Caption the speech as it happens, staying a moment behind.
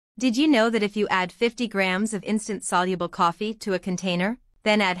Did you know that if you add 50 grams of instant soluble coffee to a container,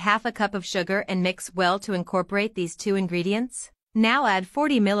 then add half a cup of sugar and mix well to incorporate these two ingredients? Now add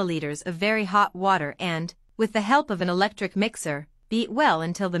 40 milliliters of very hot water and, with the help of an electric mixer, beat well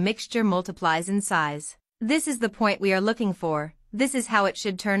until the mixture multiplies in size. This is the point we are looking for. This is how it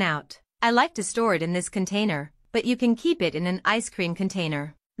should turn out. I like to store it in this container, but you can keep it in an ice cream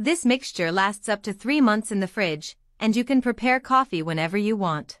container. This mixture lasts up to 3 months in the fridge, and you can prepare coffee whenever you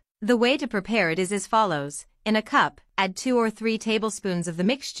want. The way to prepare it is as follows. In a cup, add 2 or 3 tablespoons of the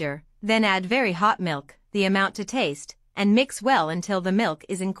mixture, then add very hot milk, the amount to taste, and mix well until the milk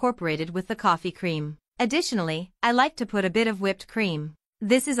is incorporated with the coffee cream. Additionally, I like to put a bit of whipped cream.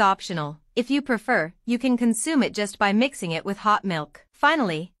 This is optional. If you prefer, you can consume it just by mixing it with hot milk.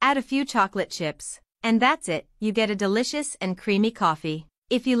 Finally, add a few chocolate chips. And that's it, you get a delicious and creamy coffee.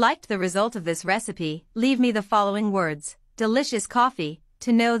 If you liked the result of this recipe, leave me the following words: delicious coffee,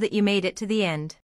 to know that you made it to the end.